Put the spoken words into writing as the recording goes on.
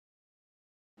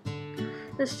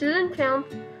The Student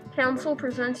Council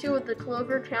presents you with the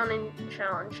Clover Counting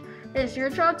Challenge. It is your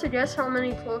job to guess how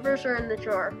many clovers are in the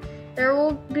jar. There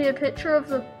will be a picture of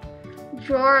the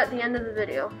jar at the end of the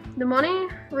video. The money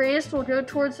raised will go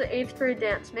towards the 8th grade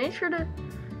dance. Make sure to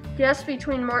guess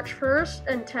between March 1st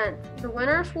and 10th. The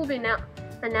winners will be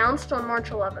announced on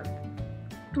March 11th.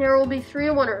 There will be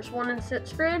 3 winners, one in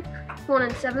 6th grade, one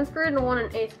in 7th grade, and one in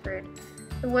 8th grade.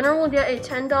 The winner will get a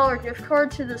 $10 gift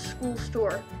card to the school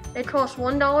store. It costs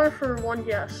 $1 for one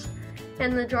guess,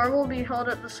 and the jar will be held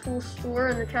at the school store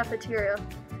in the cafeteria.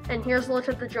 And here's a look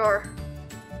at the jar.